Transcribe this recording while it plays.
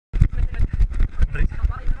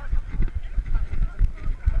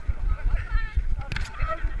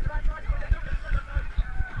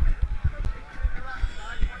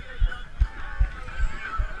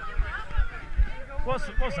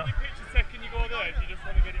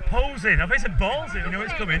Posing. I bet some balls in. You know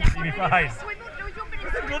it's coming. You'll be fine.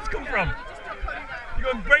 Where's the gloves come from?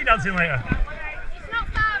 You're going breakdancing later.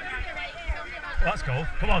 Well, that's cool.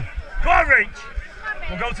 Come on. Come on, Reach.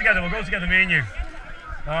 We'll go together. We'll go together, me and you.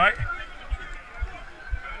 All right.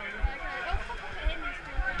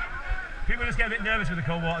 People just get a bit nervous with the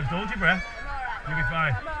cold water. Just hold your breath. You'll be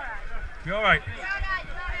fine. Be all right.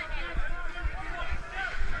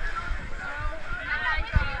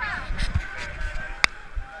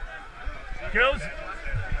 Girls.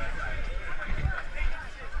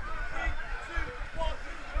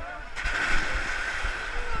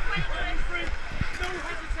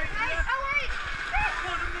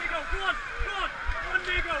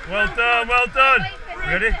 Well done, well done.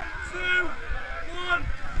 Ready? 2, 1,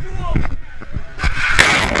 go!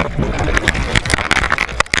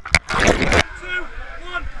 2,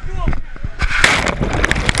 1, go!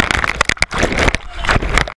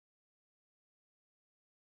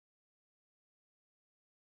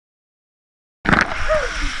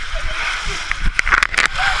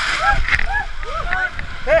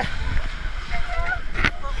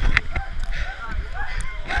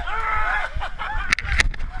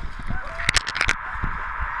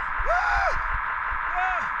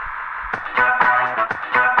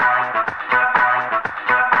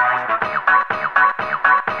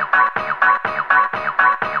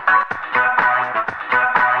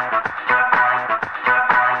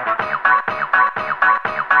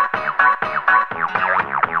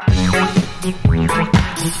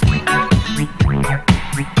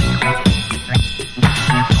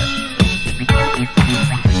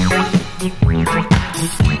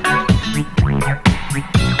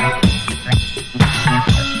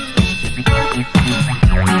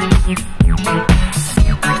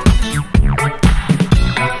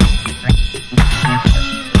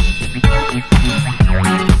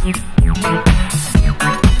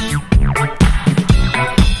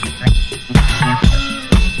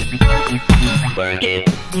 Work it,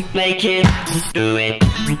 make it, do it,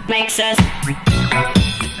 makes us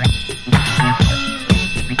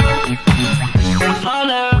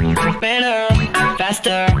harder, better,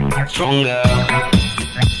 faster, stronger.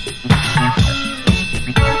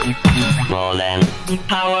 More than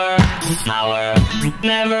power, power,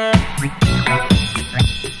 never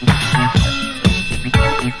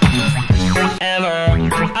ever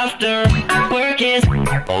after work is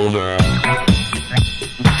over.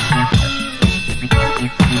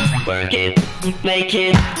 Work it, make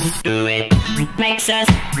it, do it, makes us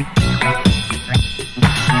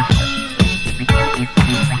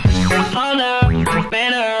harder,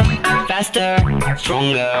 better, faster,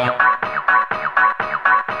 stronger.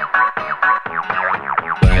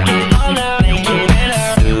 Work it harder, make it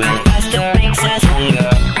better, do it faster, makes us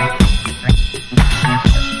stronger.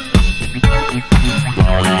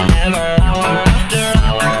 More than ever, hour after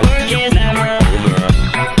hour, work is never over.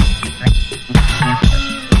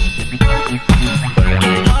 Work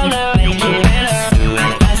it harder, make it better, do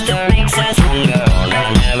it faster, makes us stronger. More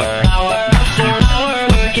than ever, hour after hour,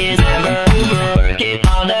 work is never over. Work it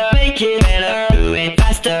harder, make it better, do it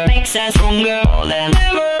faster, makes us stronger. More than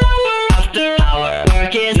ever, hour after hour,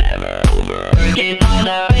 work is never over. Work it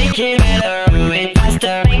harder, make it better, do it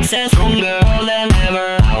faster, makes us stronger. More than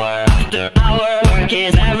ever, hour after hour, work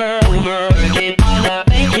is never over. Work it harder,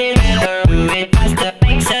 make it better, do it faster,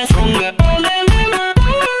 makes us stronger. More than ever,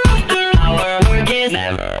 hour after hour, work is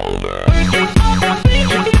never over. Work it harder, make it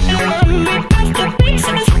better, do it faster, makes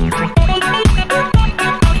us stronger. More than ever, hour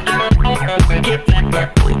after hour, work is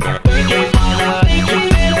never over. Work it harder, make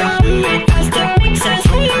it better, do it faster, makes us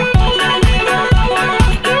stronger. More than ever, hour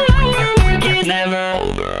after hour, work is never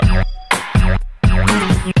over.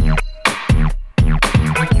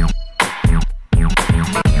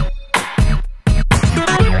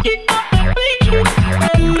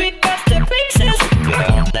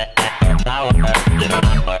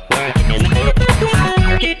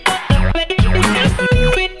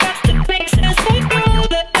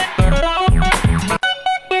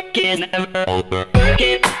 Never over. Work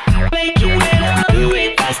it, make it better, do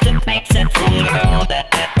it faster, makes it stronger. All that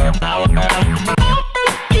ever power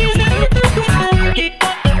is never over. Work it,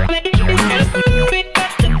 make it better, do it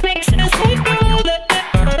faster, makes it stronger. All that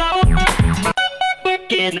ever power,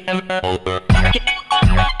 work is never over. Work it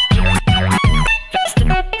faster,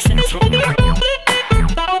 makes it stronger. All that ever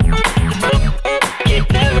power, work it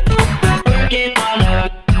never over. Work it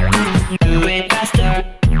harder, do it faster.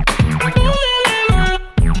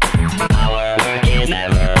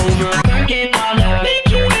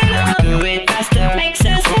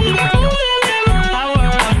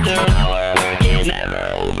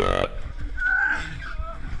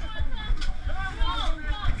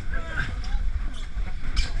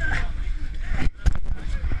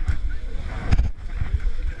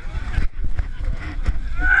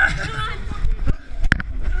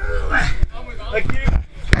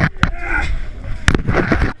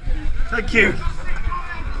 Thank you.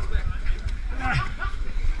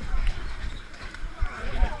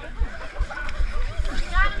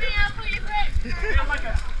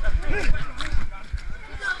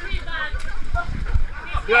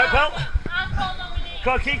 You alright, pal?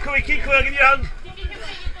 Come on, keep coming, give me your hand.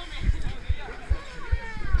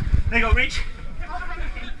 There you go, reach.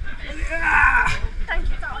 Ah.